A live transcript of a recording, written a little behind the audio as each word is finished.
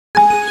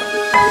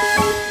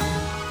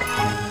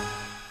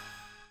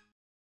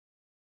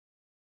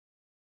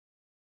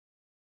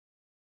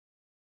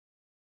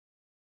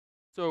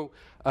So,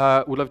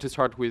 we'd love to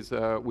start with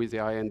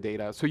AI and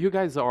data. So, you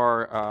guys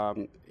are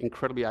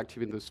incredibly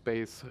active in the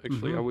space.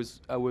 Actually,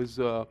 I was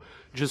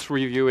just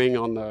reviewing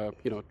on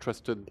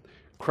trusted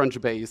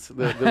Crunchbase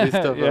the list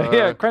of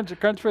yeah.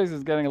 Crunchbase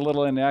is getting a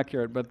little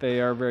inaccurate, but they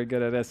are very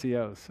good at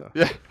SEO. So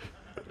yeah,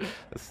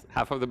 that's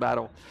half of the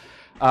battle.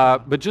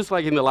 But just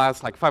like in the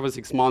last 5 or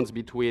 6 months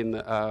between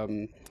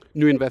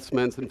new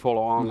investments and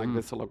follow-on, like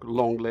this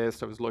long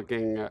list. I was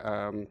looking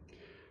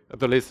at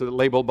the list of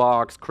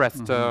Labelbox,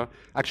 Cresta,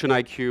 Action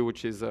IQ,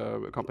 which is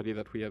a company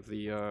that we have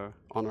the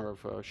honor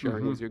of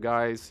sharing with you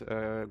guys,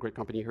 a great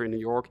company here in New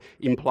York.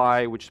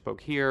 Imply, which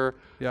spoke here,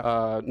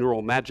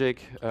 Neural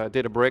Magic,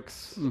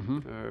 Databricks,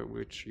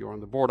 which you're on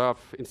the board of,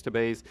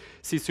 Instabase,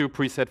 Sisu,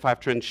 Preset,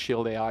 5Trend,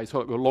 Shield AI.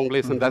 So a long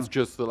list, and that's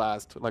just the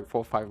last 4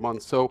 or 5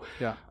 months. So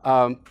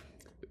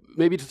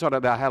maybe to start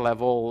at a high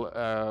level,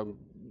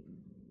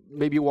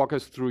 maybe walk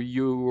us through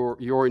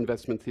your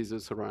investment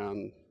thesis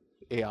around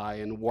AI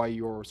and why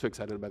you're so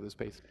excited about this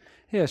space.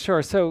 Yeah,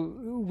 sure. So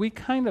we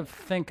kind of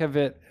think of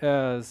it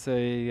as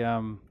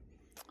a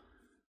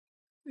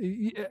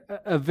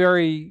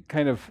very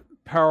kind of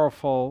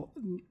powerful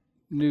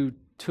new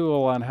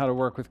tool on how to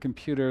work with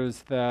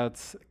computers.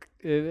 That's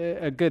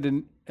a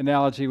good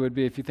analogy would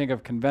be if you think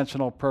of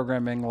conventional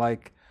programming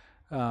like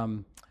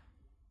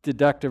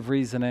deductive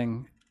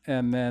reasoning,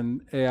 and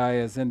then AI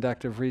is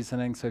inductive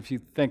reasoning. So if you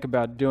think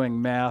about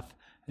doing math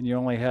and you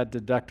only had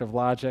deductive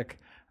logic,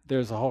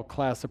 there's a whole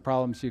class of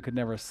problems you could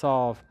never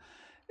solve.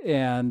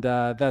 And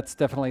that's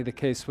definitely the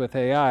case with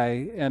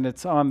AI. And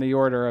it's on the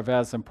order of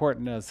as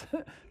important as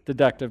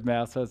deductive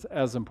math,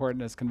 as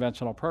important as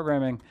conventional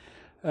programming.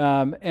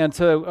 And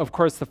so, of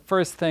course, the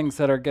first things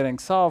that are getting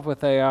solved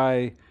with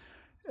AI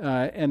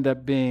end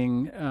up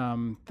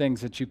being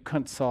things that you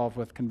couldn't solve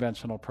with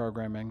conventional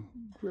programming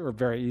or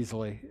very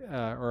easily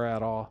or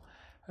at all.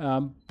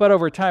 But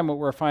over time, what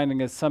we're finding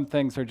is some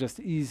things are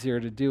just easier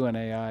to do in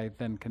AI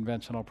than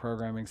conventional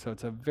programming. So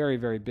it's a very,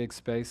 very big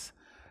space.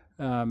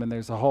 And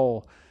there's a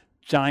whole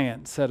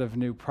giant set of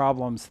new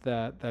problems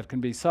that can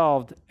be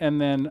solved.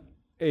 And then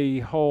a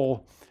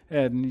whole,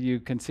 and you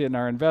can see it in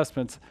our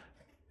investments,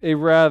 a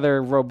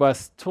rather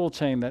robust tool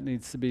chain that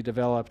needs to be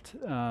developed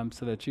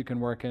so that you can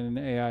work in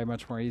AI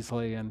much more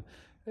easily and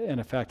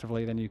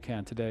effectively than you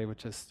can today,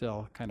 which is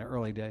still kind of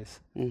early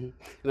days. And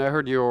I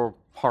heard your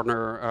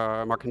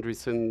partner, Mark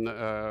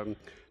Andreessen,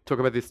 talk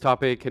about this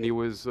topic, and he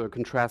was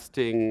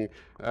contrasting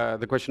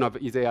the question of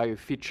is AI a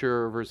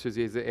feature versus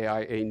is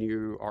AI a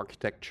new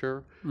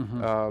architecture?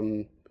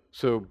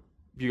 So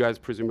you guys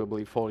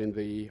presumably fall in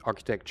the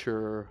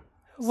architecture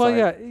Well,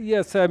 side.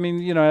 yes. I mean,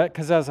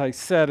 because as I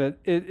said,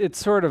 it's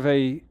sort of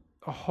a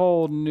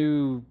whole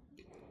new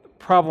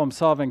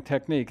problem-solving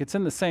technique. It's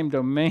in the same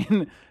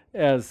domain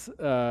as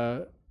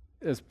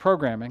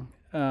programming,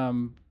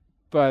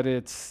 but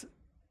it's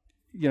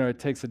it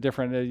takes a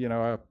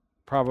different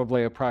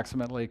probably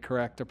approximately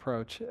correct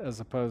approach as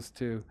opposed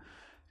to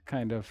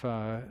kind of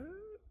a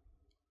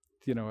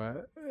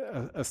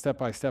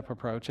step-by-step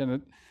approach.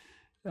 And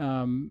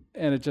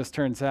it just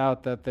turns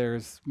out that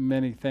there's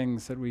many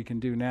things that we can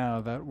do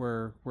now that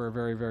were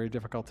very, very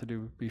difficult to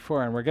do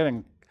before, and we're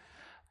getting.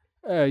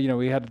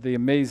 We had the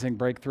amazing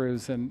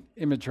breakthroughs in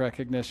image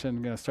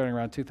recognition, starting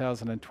around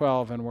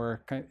 2012, and we're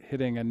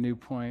hitting a new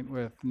point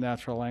with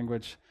natural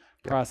language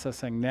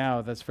processing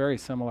now that's very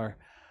similar.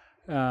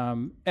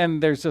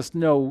 And there's just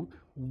no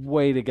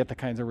way to get the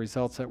kinds of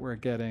results that we're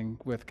getting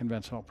with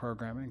conventional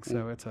programming.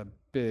 So it's a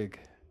big,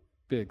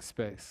 big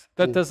space.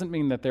 That doesn't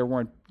mean that there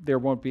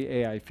won't be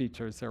AI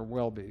features. There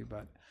will be,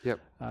 but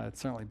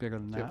it's certainly bigger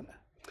than that.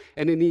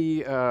 And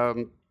any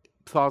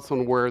thoughts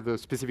on where the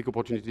specific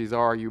opportunities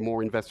are? Are you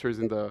more investors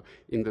in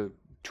the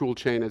tool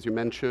chain, as you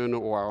mentioned,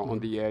 or on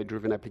the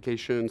AI-driven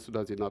applications?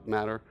 Does it not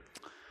matter?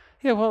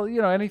 Yeah, well,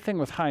 anything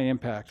with high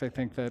impact, I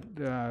think that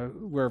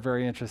we're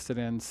very interested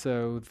in.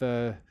 So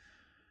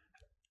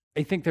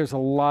I think there's a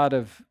lot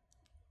of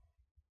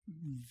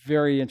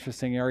very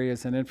interesting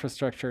areas in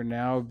infrastructure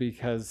now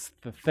because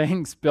the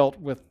things built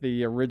with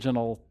the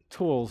original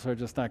tools are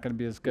just not going to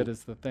be as good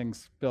as the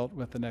things built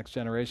with the next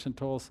generation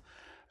tools.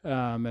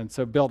 And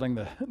so building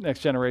the next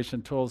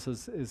generation tools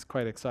is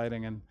quite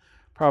exciting, and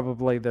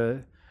probably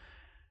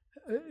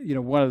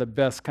one of the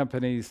best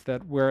companies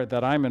that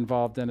I'm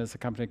involved in is a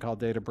company called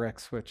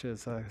Databricks, which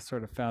is a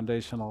sort of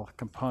foundational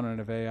component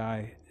of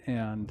AI,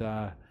 and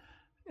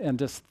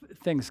just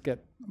things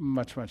get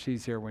much, much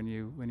easier when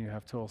you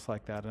have tools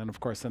like that. And of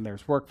course, then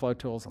there's workflow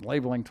tools and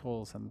labeling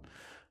tools and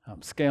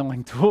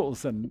scaling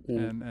tools and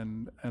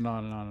on and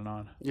on and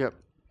on. Yep.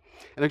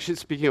 And actually,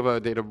 speaking of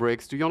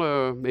Databricks, do you want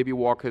to maybe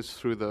walk us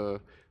through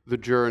the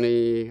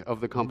journey of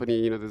the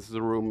company? This is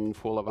a room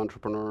full of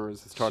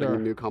entrepreneurs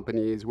starting new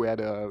companies. We had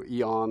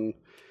Eon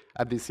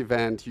at this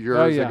event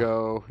years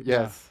ago.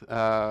 Yes.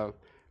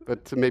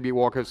 But to maybe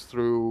walk us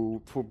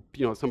through, for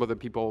some of the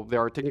people, there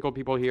are technical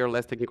people here,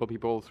 less technical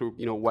people, through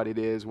what it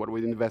is, what the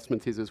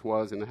investment thesis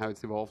was, and how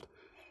it's evolved.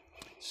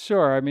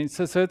 Sure. I mean,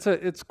 so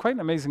it's quite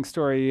an amazing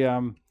story.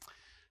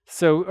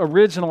 So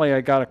originally,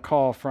 I got a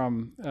call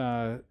from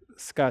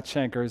Scott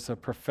Schenker's a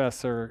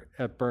professor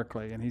at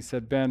Berkeley, and he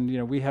said, Ben,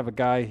 we have a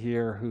guy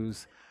here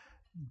who's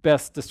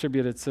best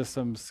distributed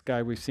systems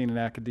guy we've seen in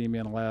academia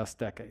in the last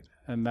decade,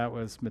 and that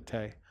was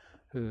Matej,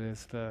 who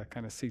is the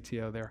kind of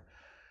CTO there.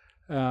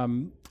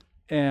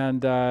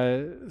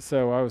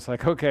 So I was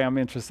like, okay, I'm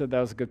interested.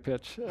 That was a good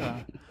pitch.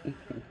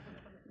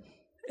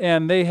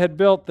 And they had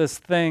built this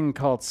thing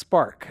called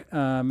Spark.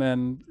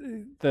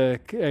 And the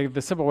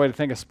simple way to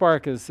think of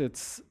Spark is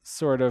it's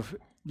sort of,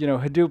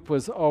 Hadoop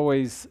was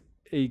always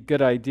a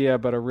good idea,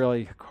 but a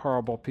really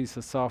horrible piece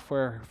of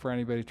software for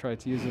anybody who tried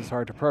to use it. It was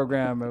hard to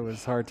program. It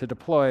was hard to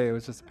deploy. It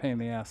was just a pain in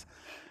the ass.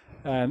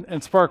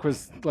 And Spark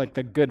was like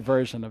the good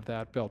version of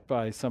that, built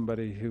by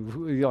somebody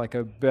who like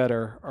a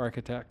better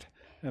architect.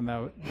 And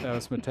that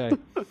was Matej.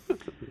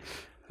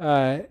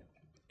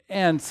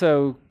 And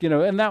so,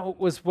 and that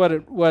was what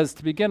it was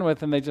to begin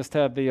with, and they just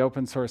had the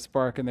open source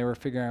Spark, and they were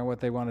figuring out what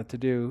they wanted to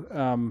do.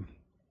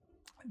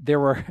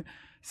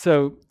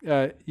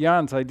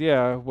 Jan's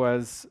idea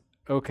was,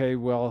 okay,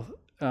 we'll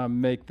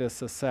make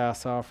this a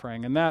SaaS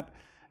offering,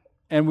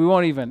 and we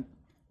won't even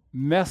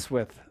mess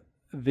with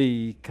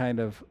the kind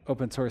of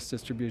open source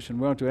distribution.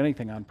 We won't do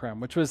anything on-prem,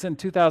 which was in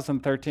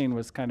 2013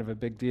 was kind of a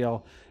big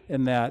deal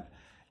in that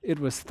it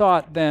was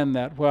thought then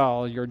that,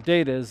 well, your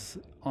data is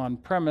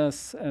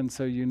on-premise, and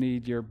so you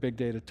need your big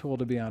data tool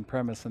to be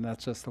on-premise, and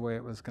that's just the way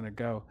it was going to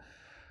go.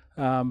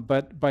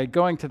 But by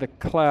going to the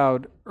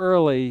cloud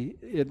early,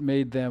 it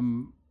made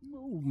them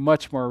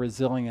much more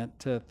resilient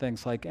to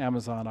things like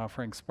Amazon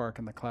offering Spark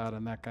in the cloud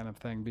and that kind of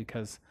thing,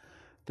 because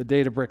the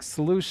Databricks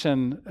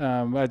solution,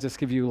 I'll just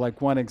give you like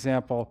one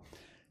example.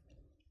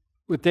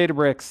 With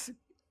Databricks,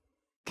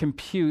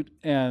 compute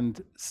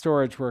and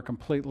storage were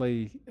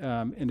completely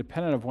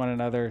independent of one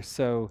another,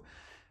 so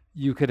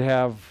you could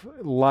have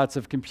lots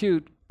of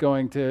compute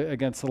going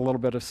against a little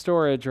bit of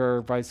storage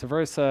or vice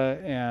versa,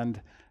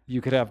 and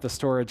you could have the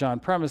storage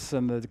on-premise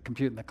and the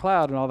compute in the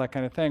cloud and all that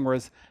kind of thing,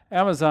 whereas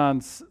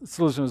Amazon's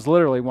solution was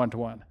literally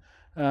one-to-one.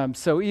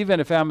 So even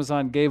if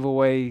Amazon gave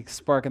away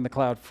Spark in the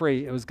cloud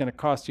free, it was going to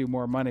cost you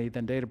more money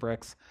than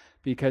Databricks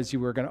because you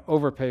were going to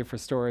overpay for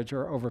storage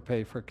or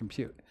overpay for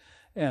compute.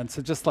 And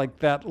so just like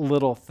that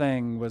little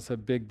thing was a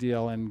big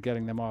deal in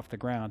getting them off the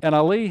ground. And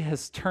Ali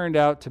has turned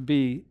out to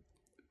be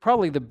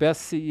probably the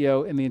best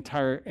CEO in the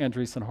entire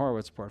Andreessen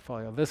Horowitz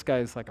portfolio. This guy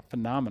is like a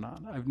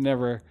phenomenon. I've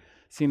never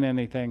seen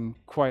anything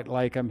quite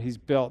like him. He's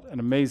built an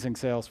amazing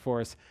sales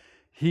force.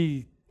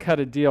 He cut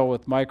a deal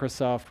with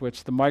Microsoft,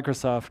 which the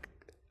Microsoft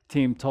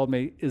team told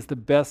me is the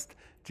best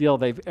deal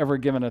they've ever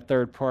given a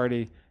third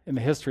party in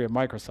the history of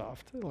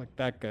Microsoft, like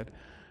that good.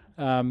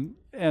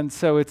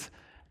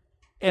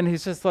 And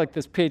he's just like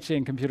this PhD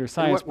in computer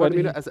science. What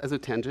as a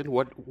tangent,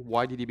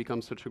 why did he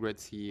become such a great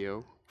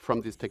CEO from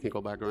this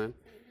technical background?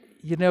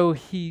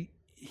 He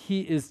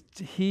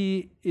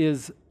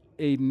is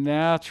a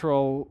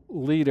natural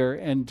leader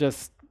and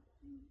just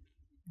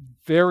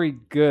very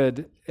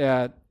good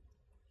at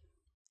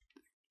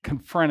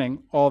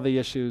confronting all the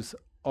issues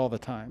all the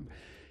time.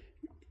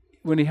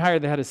 When he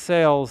hired the head of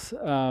sales,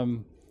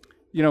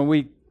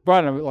 we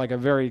brought him like a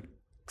very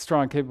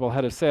strong, capable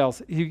head of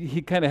sales.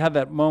 He kind of had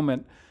that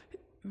moment,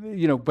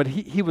 but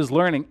he was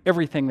learning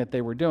everything that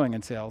they were doing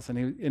in sales.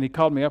 And he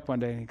called me up one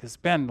day and he goes,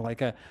 Ben,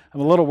 I'm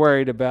a little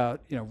worried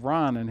about,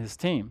 Ron and his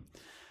team.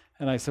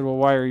 And I said, well,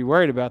 why are you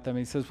worried about them?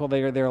 He says, well,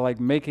 they're like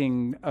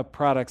making up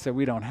products that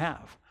we don't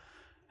have.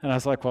 And I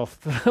was like, well,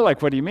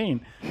 like, what do you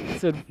mean? He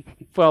said,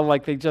 well,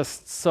 like they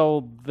just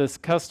sold this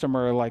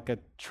customer like a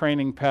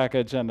training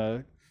package and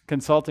a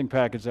consulting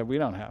package that we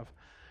don't have.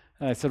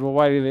 And I said, well,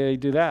 why do they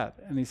do that?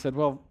 And he said,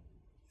 well,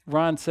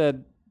 Ron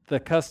said the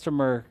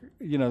customer,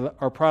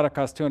 our product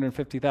cost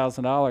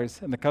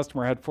 $250,000 and the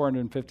customer had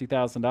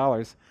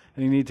 $450,000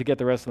 and you need to get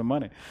the rest of the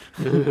money.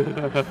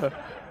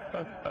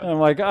 I'm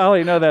like,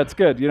 Ollie, no, that's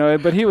good,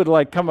 but he would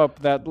like come up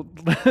that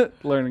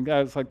learning.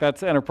 I was like,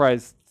 that's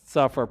enterprise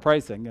software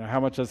pricing.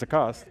 How much does it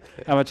cost?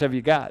 How much have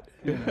you got?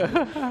 So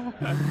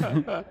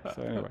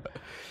anyway,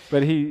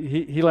 but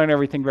he learned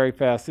everything very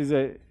fast. He's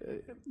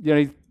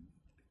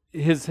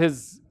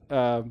his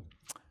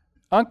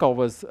uncle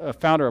was a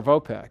founder of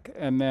OPEC,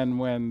 and then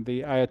when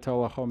the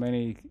Ayatollah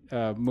Khomeini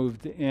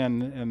moved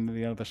in and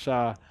the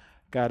Shah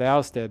got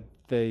ousted,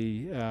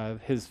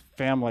 his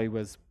family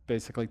was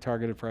basically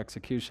targeted for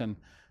execution,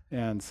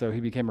 and so he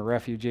became a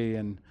refugee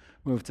and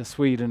moved to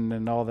Sweden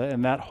and all that.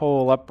 And that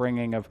whole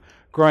upbringing of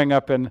growing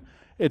up in,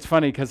 it's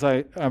funny because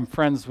I'm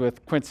friends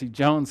with Quincy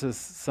Jones's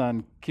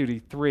son,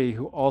 QT3,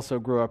 who also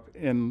grew up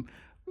in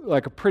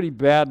like a pretty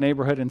bad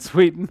neighborhood in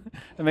Sweden,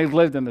 and they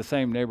lived in the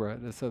same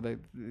neighborhood. So they,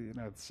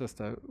 it's just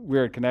a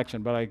weird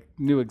connection. But I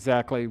knew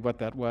exactly what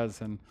that was,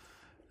 and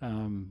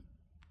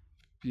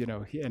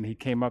he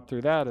came up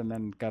through that, and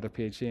then got a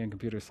PhD in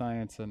computer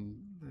science, and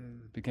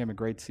became a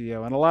great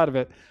CEO. And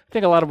I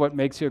think a lot of what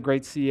makes you a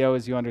great CEO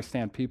is you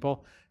understand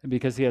people. And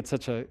because he had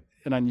such an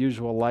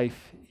unusual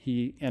life,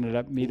 he ended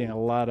up meeting a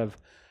lot of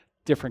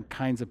different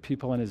kinds of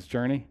people in his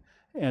journey,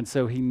 and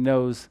so he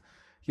knows,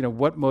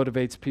 what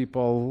motivates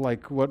people,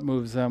 like what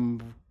moves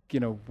them,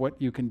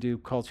 what you can do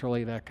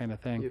culturally, that kind of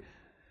thing.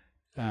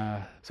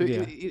 So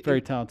yeah,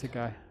 very talented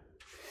guy.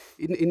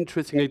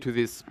 Interestingly, to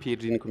this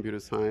PhD in computer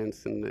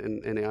science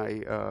and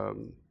AI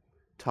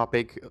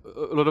topic,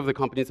 a lot of the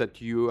companies that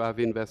you have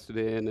invested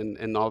in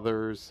and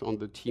others on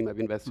the team have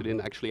invested in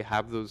actually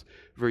have those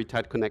very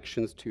tight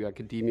connections to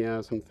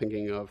academia. So I'm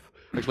thinking of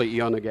actually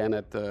Ian again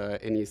at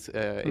any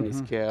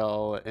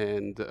scale,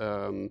 and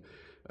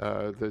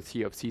the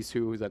CEO of Sisu,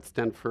 who's at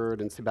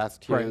Stanford, and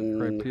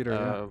Sebastian,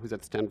 Peter, who's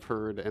at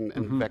Stanford, and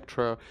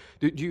Vectra.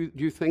 Do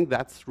you think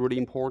that's really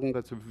important?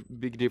 That's a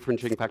big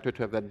differentiating factor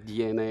to have that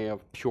DNA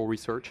of pure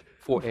research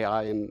for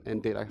AI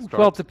and data startups?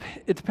 Well,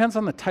 it depends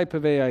on the type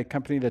of AI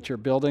company that you're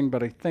building,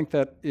 but I think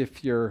that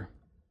if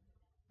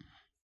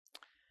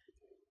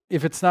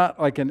it's not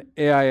like an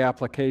AI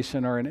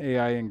application or an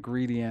AI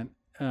ingredient,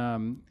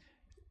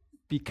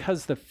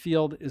 because the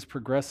field is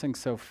progressing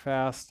so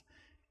fast,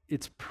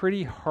 it's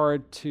pretty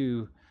hard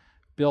to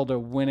build a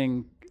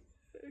winning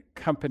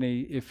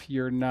company if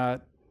you're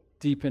not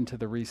deep into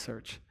the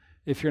research,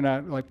 if you're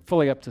not like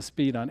fully up to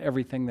speed on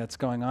everything that's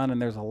going on, and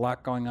there's a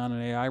lot going on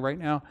in AI right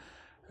now.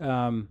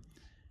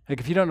 Like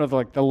if you don't know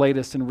the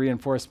latest in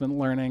reinforcement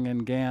learning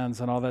and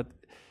GANs and all that,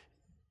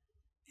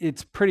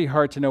 it's pretty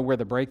hard to know where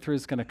the breakthrough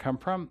is going to come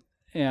from.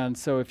 And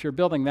so if you're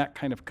building that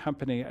kind of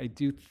company, I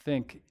do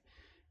think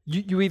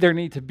you either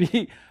need to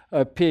be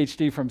a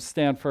PhD from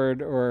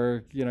Stanford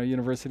or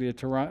University of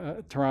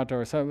Toronto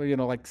or something,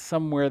 like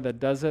somewhere that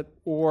does it,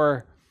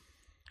 or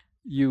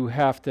you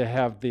have to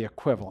have the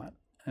equivalent.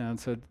 And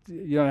so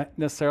you don't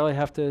necessarily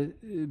have to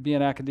be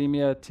in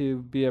academia to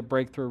be a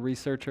breakthrough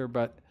researcher,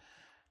 but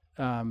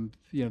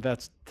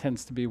that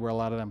tends to be where a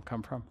lot of them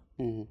come from.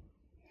 Mm-hmm.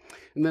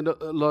 And then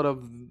a lot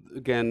of,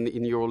 again,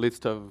 in your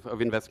list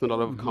of investment, a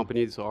lot of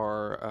companies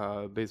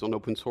are based on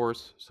open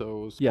source.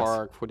 So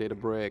Spark for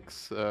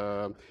Databricks,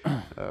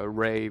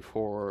 Ray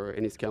for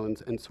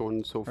Anyscale, and so on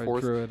and so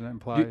forth. Druid and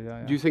Imply,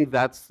 do you think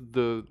that's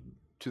to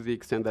the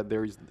extent that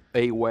there is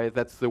a way,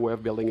 that's the way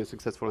of building a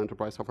successful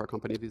enterprise software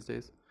company these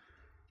days?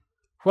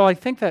 Well, I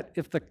think that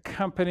if the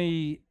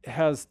company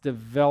has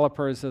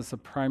developers as a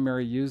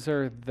primary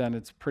user, then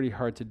it's pretty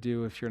hard to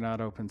do if you're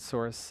not open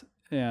source.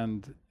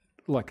 And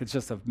look, it's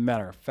just a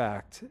matter of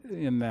fact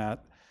in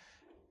that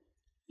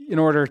in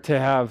order to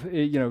have,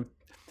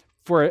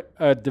 for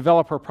a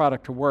developer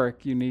product to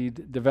work, you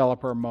need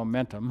developer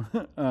momentum.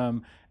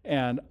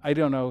 And I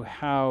don't know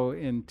how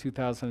in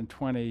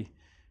 2020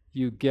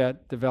 you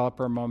get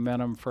developer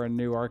momentum for a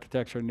new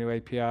architecture, new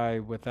API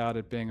without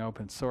it being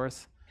open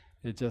source.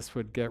 It just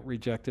would get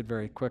rejected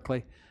very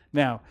quickly.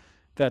 Now,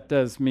 that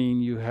does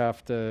mean you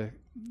have to,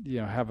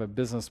 have a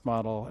business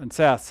model. And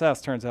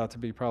SaaS turns out to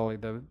be probably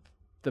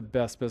the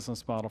best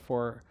business model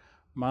for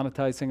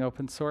monetizing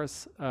open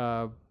source.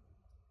 And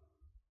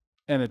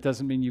it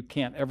doesn't mean you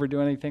can't ever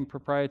do anything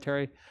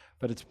proprietary,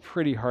 but it's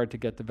pretty hard to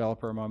get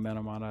developer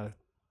momentum on a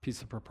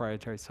piece of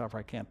proprietary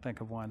software. I can't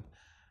think of one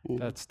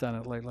that's done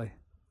it lately.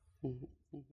 Mm-hmm.